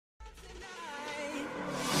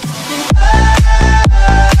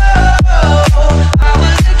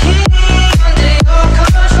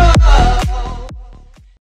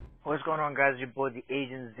on, guys? Your boy the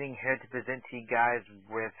Asian Zing here to present to you guys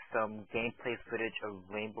with some gameplay footage of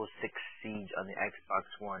Rainbow Six Siege on the Xbox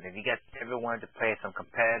One. If you guys ever wanted to play some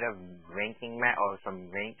competitive ranking match or some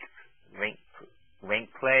rank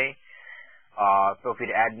play, feel free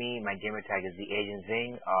to add me. My gamer tag is the Asian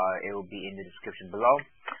Zing. It will be in the description below.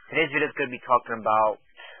 Today's video is going to be talking about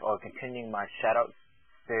or continuing my Shoutout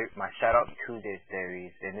Tuesday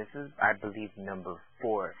series, and this is, I believe, number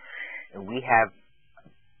 4. And we have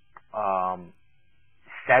 7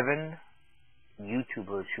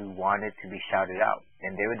 YouTubers who wanted to be shouted out,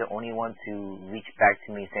 and they were the only ones who reached back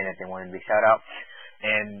to me saying that they wanted to be shouted out.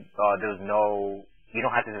 And there's no, you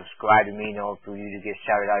don't have to subscribe to me, for you to get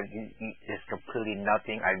shouted out. It's completely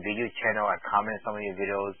nothing. I view your channel, I comment on some of your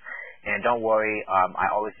videos, and don't worry, I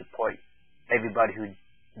always support everybody who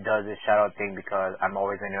does this shout out thing because I'm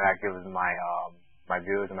always interactive with my my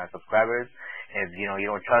viewers and my subscribers. And if you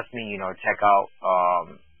don't trust me, check out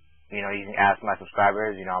you can ask my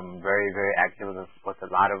subscribers. I'm very, very active with a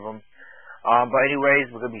lot of them. But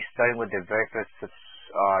anyways, we're going to be starting with the very first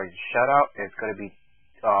shout out. It's going to be,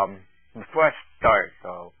 before I start,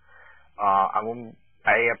 so,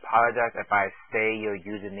 I apologize if I say your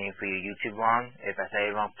username for your YouTube wrong. If I say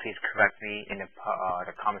it wrong, please correct me in the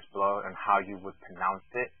comments below on how you would pronounce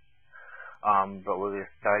it. But we'll get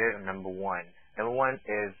started on number 1. Number 1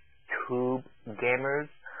 is Gamerz.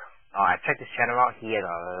 I checked his channel out. He has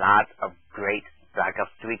a lot of great Black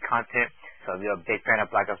Ops 3 content. So if you're a big fan of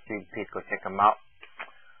Black Ops 3, please go check him out.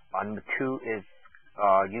 Number 2 is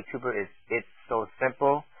YouTuber is It's So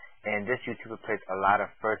Simple. And this YouTuber plays a lot of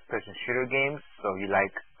first-person shooter games. So if you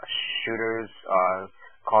like shooters,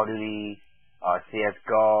 Call of Duty,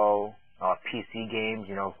 CSGO, PC games,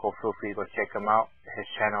 feel free to go check him out. His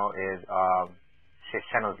channel is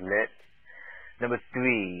lit. Number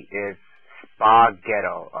 3 is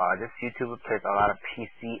Ghetto. This YouTuber plays a lot of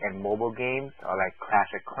PC and mobile games, like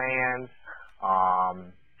Clash of Clans.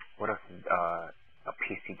 What else is a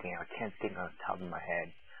PC game? I can't think on the top of my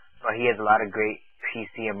head. But he has a lot of great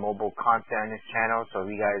PC and mobile content on his channel. So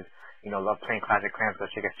if you guys, love playing Clash of Clans, go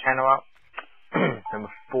check his channel out.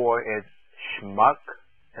 Number 4 is Schmuck,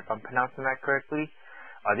 if I'm pronouncing that correctly.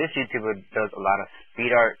 This YouTuber does a lot of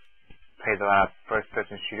speed art, plays a lot of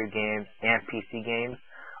first-person shooter games and PC games.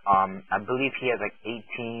 I believe he has like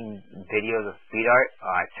 18 videos of speed art.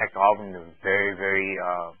 I checked all of them. They're very, very,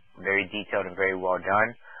 very detailed and very well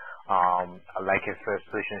done. I like his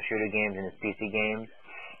first-person shooter games and his PC games.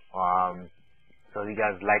 So if you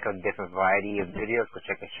guys like a different variety of videos, go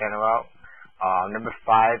check his channel out. Number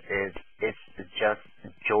 5 is It's Just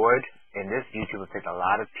George, and this YouTuber plays a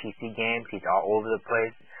lot of PC games. He's all over the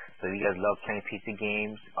place. So if you guys love playing PC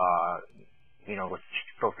games,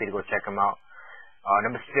 feel free to go check him out.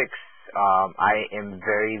 Number 6, I am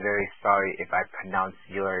very, very sorry if I pronounce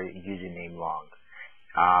your username wrong.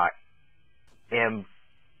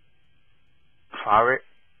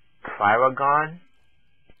 Paragon,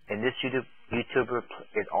 and this YouTuber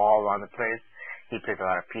is all around the place. He plays a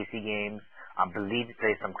lot of PC games. I believe he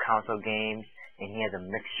plays some console games, and he has a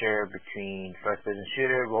mixture between first-person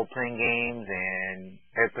shooter, role-playing games, and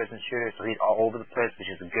third-person shooter. So he's all over the place,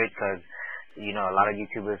 which is good because a lot of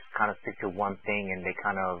YouTubers kind of stick to one thing and they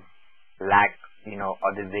kind of lack,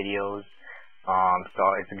 other videos. So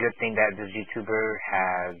it's a good thing that this YouTuber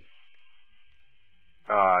has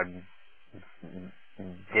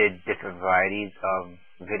did different varieties of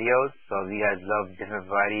videos. So if you guys love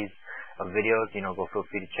different varieties of videos, go feel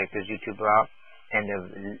free to check this YouTuber out. And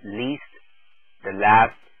the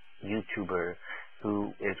last YouTuber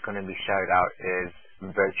who is going to be shouted out is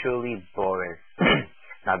Virtually Boris.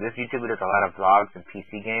 Now, this YouTuber does a lot of vlogs and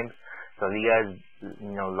PC games. So if you guys,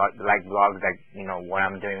 like vlogs like, what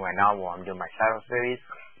I'm doing right now while I'm doing my Shadow series,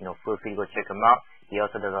 feel free to go check him out. He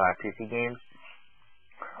also does a lot of PC games.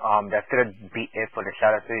 That's going to be it for the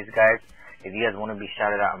Shadow series, guys. If you guys want to be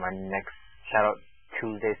shouted out on my next Shoutout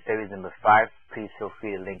Tuesday series number 5, please feel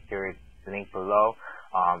free to link below.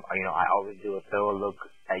 I always do a thorough look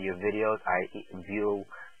at your videos. I view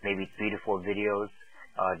maybe 3 to 4 videos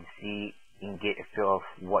to see and get a feel of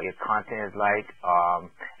what your content is like.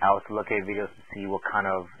 I also look at videos to see what kind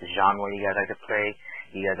of genre you guys like to play.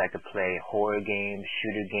 You guys like to play horror games,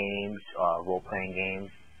 shooter games, role-playing games.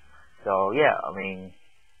 So yeah,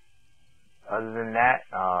 other than that,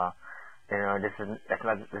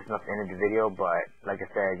 that's not the end of the video. But like I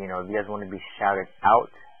said, if you guys want to be shouted out,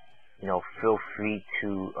 feel free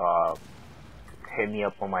to hit me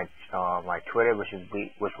up on my Twitter, which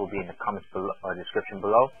will be in the comments below, description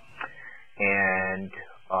below. And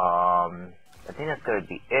I think that's gonna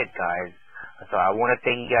be it, guys. So I want to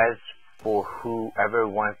thank you guys for whoever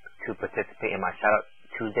wants to participate in my Shoutout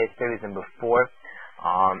Tuesday series and before.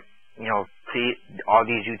 You know, please, all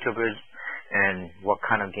these YouTubers and what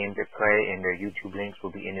kind of games they play and their YouTube links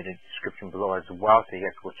will be in the description below as well, so you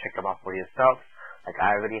guys can go check them out for yourself, like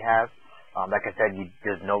I already have. Like I said,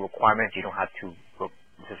 there's no requirements. You don't have to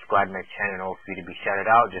subscribe to my channel for you to be shouted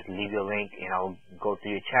out. Just leave your link and I'll go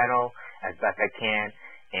through your channel as best I can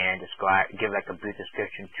and give like a brief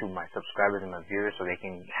description to my subscribers and my viewers so they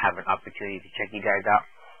can have an opportunity to check you guys out.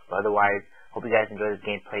 But otherwise, hope you guys enjoy this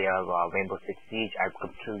gameplay of Rainbow Six Siege. I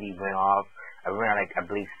completely went off. I ran like, I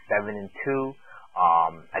believe, 7-2.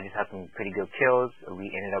 I just had some pretty good kills.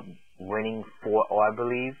 We ended up winning 4-0, I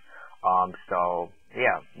believe. So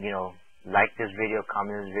yeah, you know, like this video,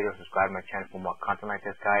 comment this video, subscribe to my channel for more content like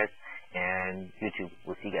this, guys. And YouTube,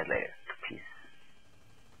 we'll see you guys later. Peace.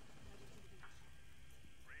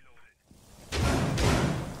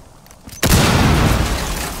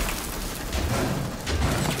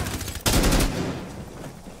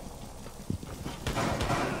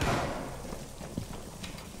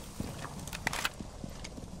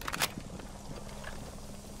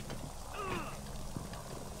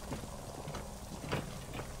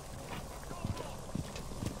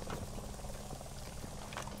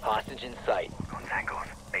 Hostage in sight. On Tango,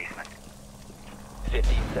 basement.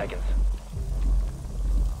 15 seconds.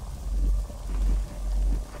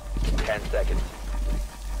 10 seconds.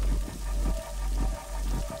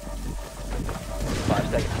 5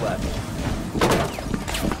 seconds left.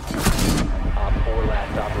 Op 4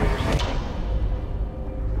 last operator standing.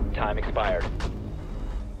 Time expired.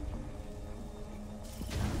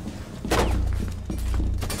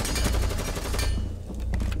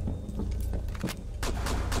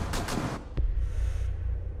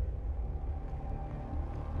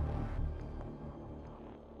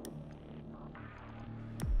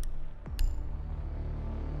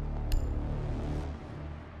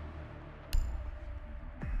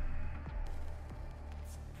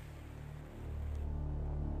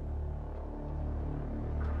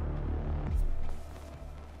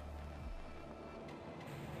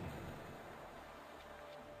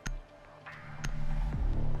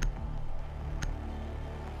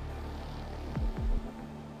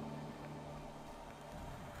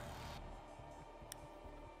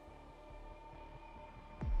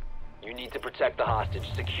 You need to protect the hostage.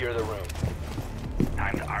 Secure the room.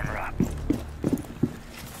 Time to armor up.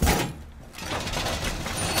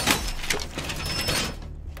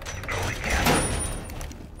 Deploying camera.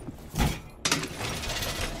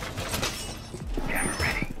 Camera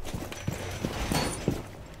ready.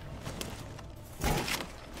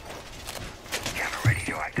 Camera ready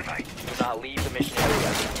to activate. Do not leave the mission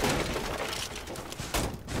area.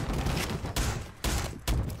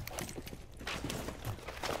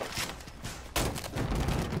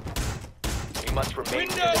 You must remain in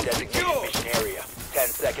the designated mission area. 10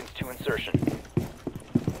 seconds to insertion.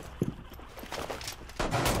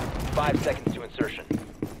 5 seconds to insertion.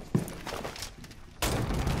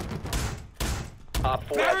 Op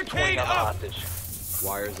 4 has 20 on the hostage.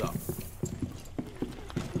 Wires up.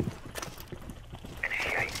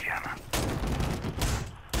 Initiate jammer.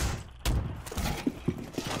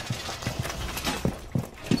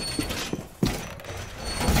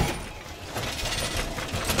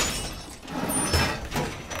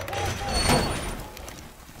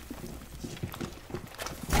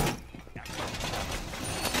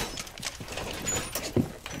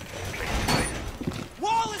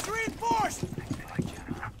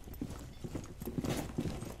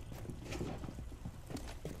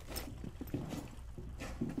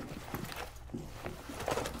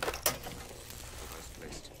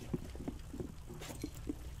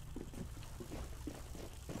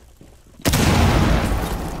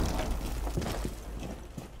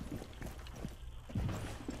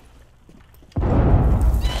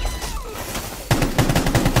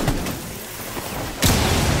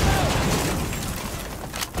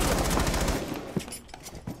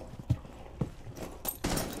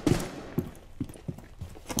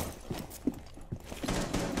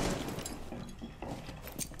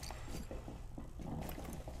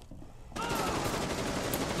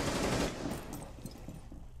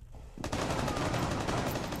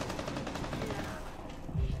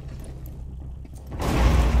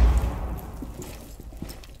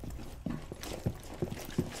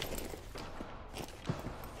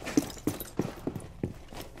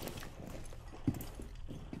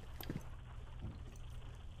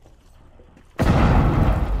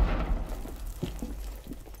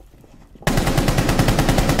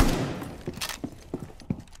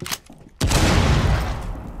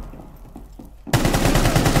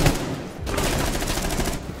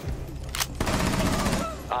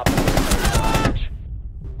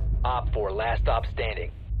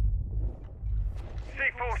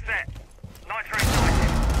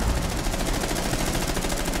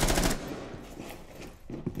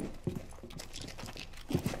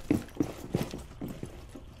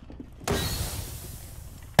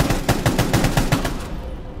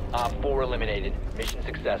 eliminated. Mission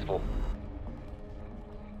successful.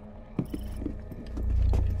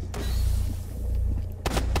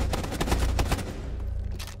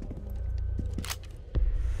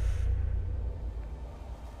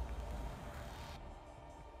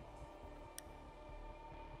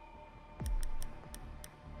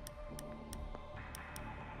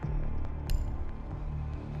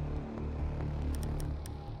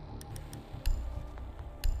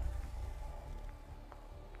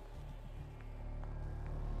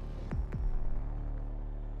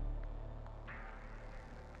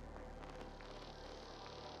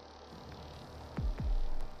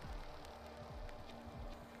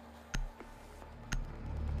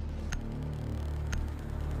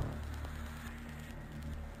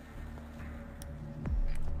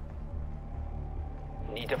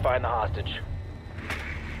 Need to find the hostage.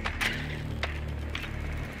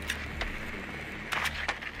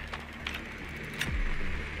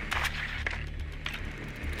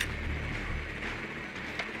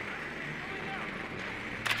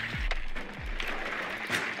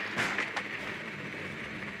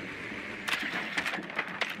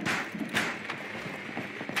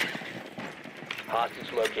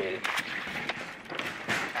 Hostage located.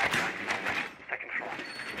 Second floor.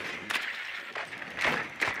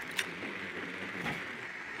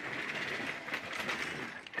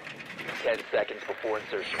 10 seconds before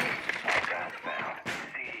insertion. Outbound found.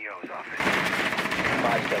 CEO's office.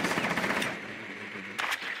 5 seconds.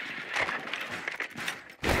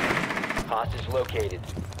 Hostage located.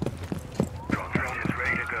 Drone is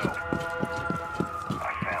ready to go.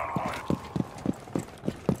 I found one.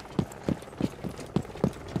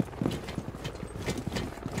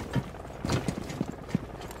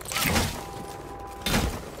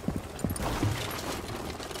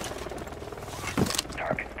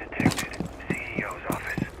 Target detected. CEO's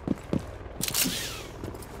office.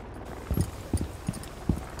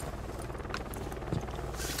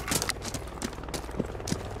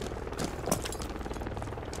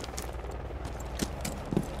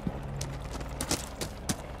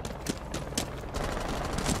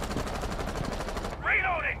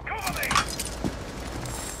 Reloading! Cover me!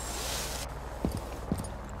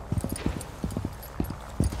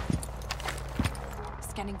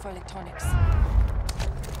 Scanning for electronics.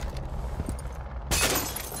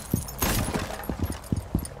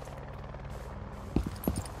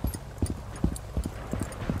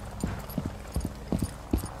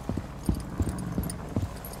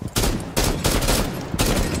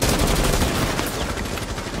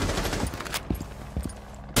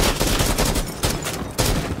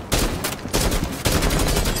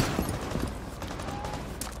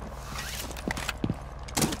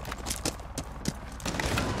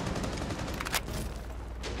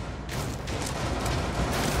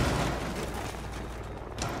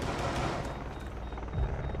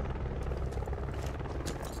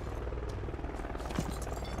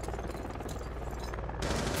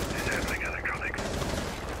 Disabling electronics.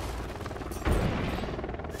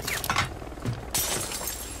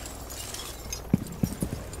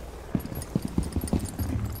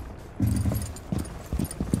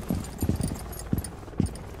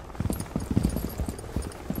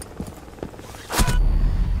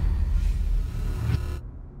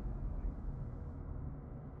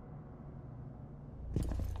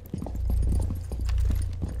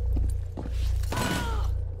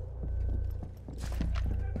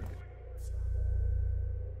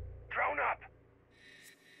 Drone up!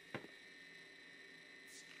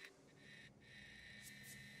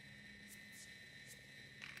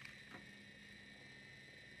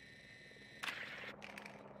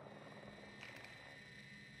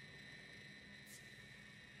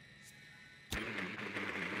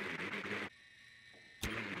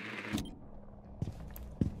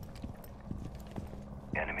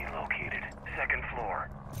 Enemy located. Second floor.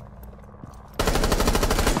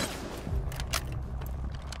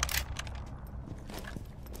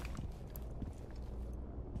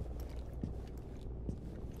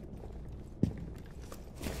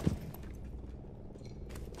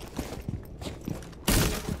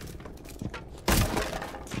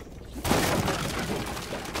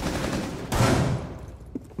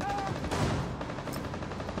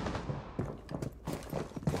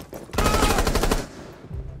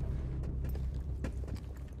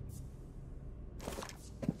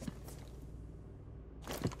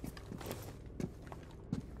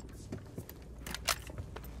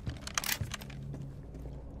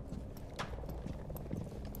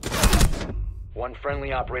 One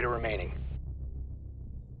friendly operator remaining.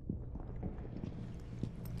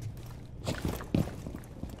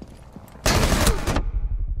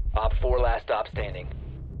 Op 4 last stop standing.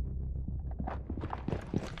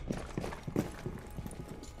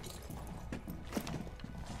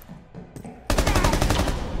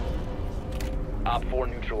 4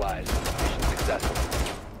 neutralized. Mission successful.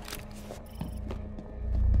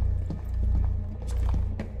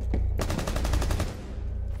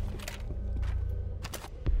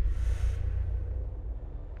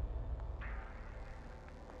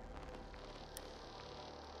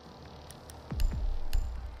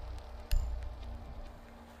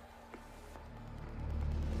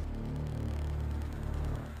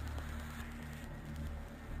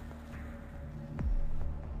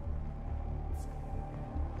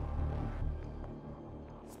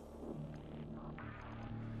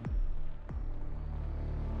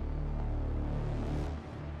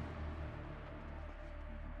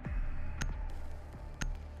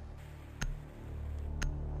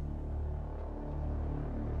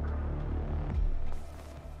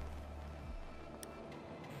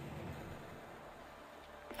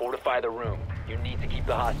 Fortify the room. You need to keep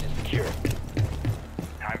the hostage secure.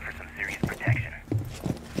 Time for some serious protection.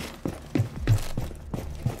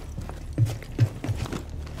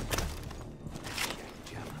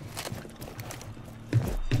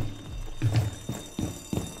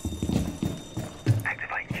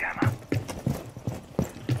 Activate jammer.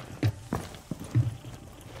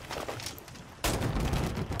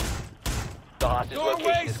 The hostage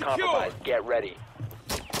location is compromised. Get ready.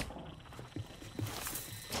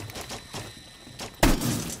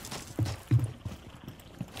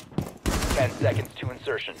 Seconds to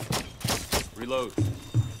insertion. Reload.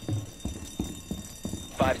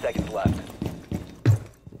 5 seconds left.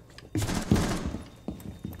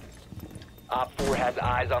 Op 4 has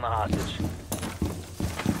eyes on the hostage.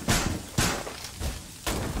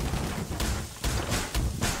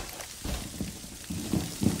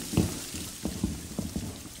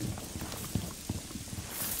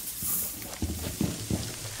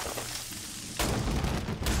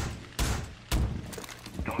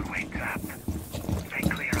 Doorway trapped. Stay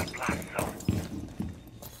clear of blast zone.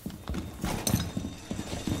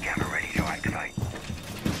 Jammer ready to activate.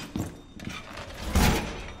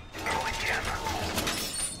 Throwing jammer.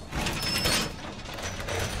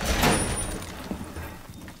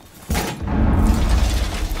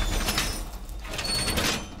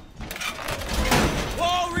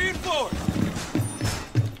 Wall reinforced!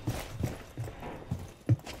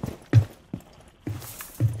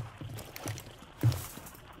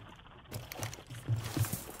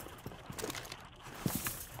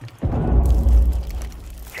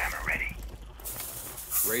 Jammer ready.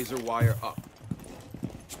 Razor wire up.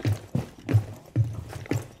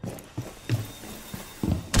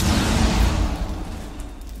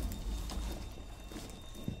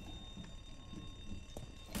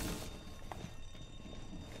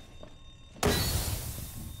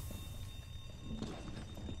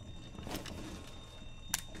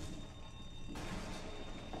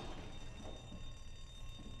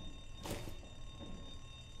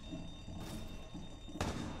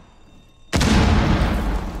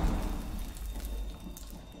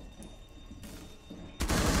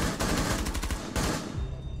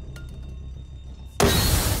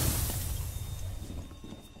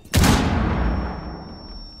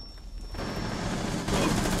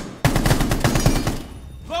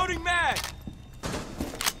 Loading mag!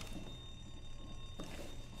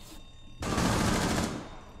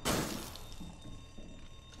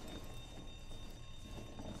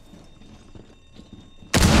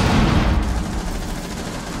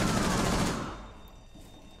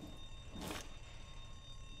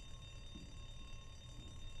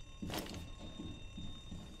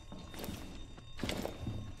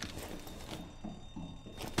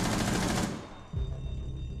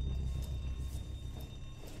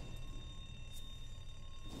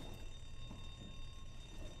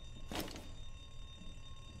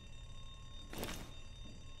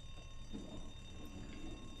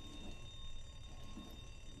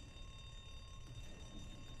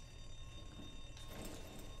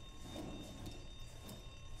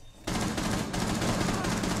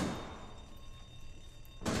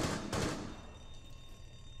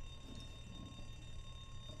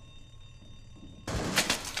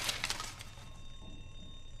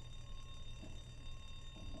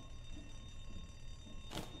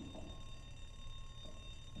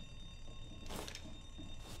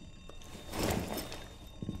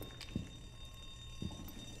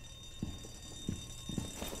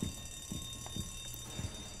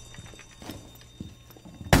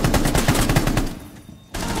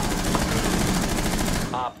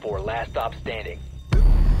 Op 4, last stop standing.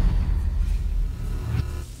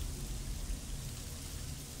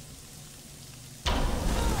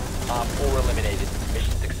 Op 4 eliminated.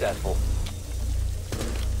 Mission successful.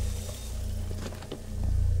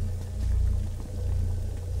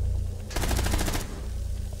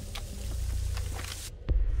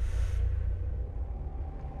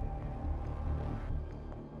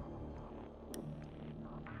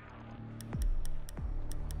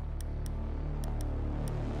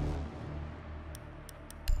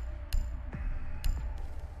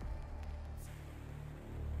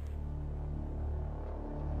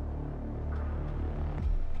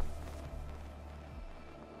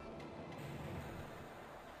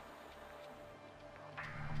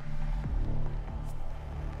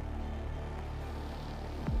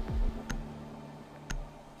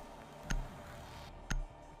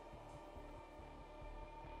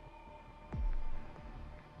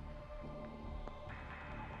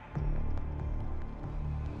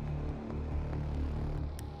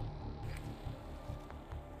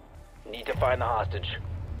 need to find the hostage.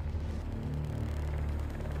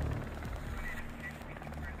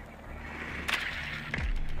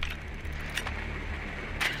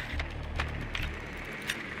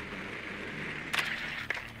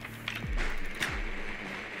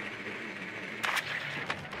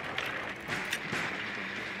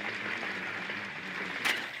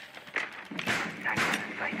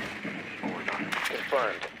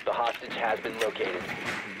 Confirmed. The hostage has been located.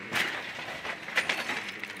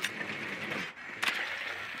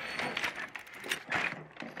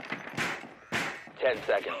 Ten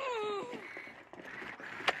seconds.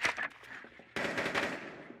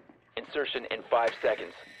 Insertion in 5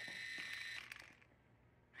 seconds.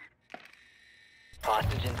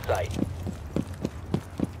 Hostage in sight.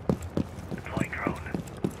 Deploying drone.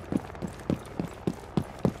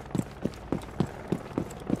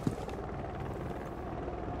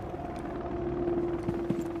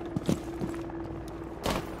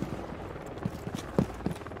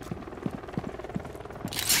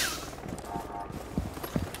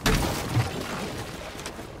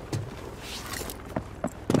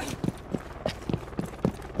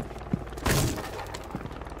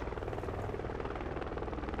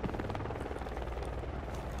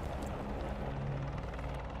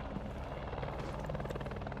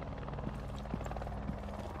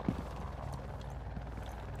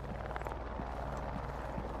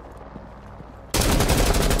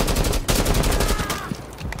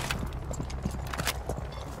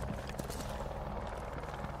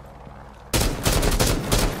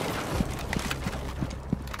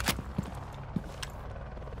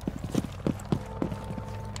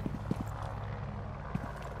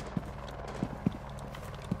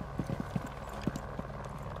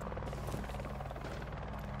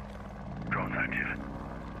 Drone's active.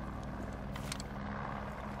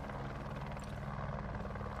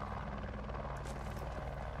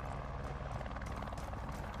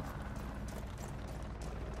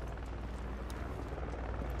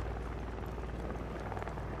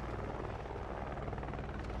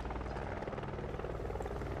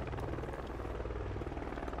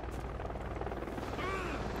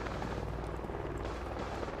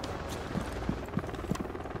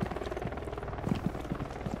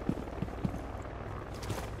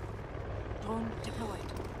 Drone deployed.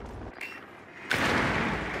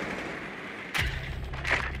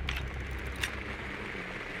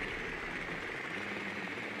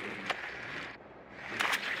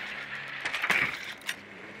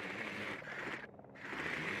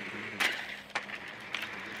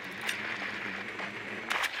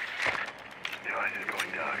 Device is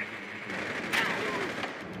going dark.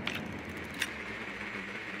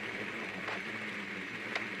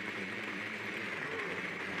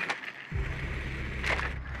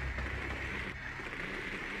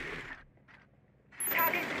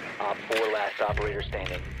 Op 4 last operator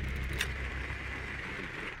standing.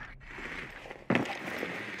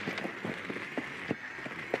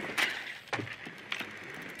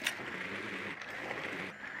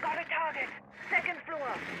 Got a target. Second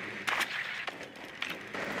floor.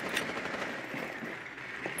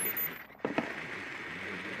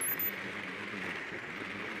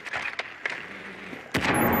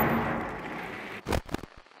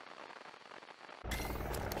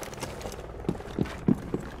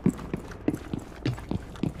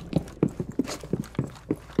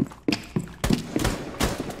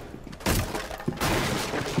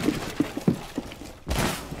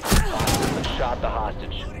 Shot the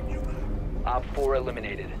hostage. Op 4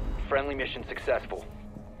 eliminated. Friendly mission successful.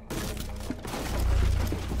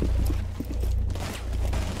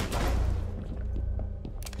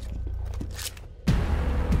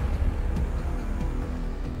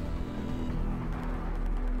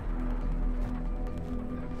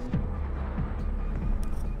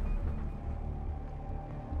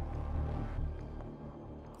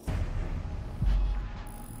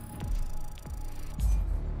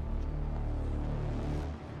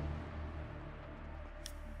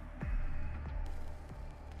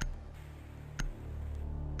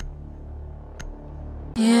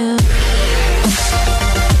 Yeah.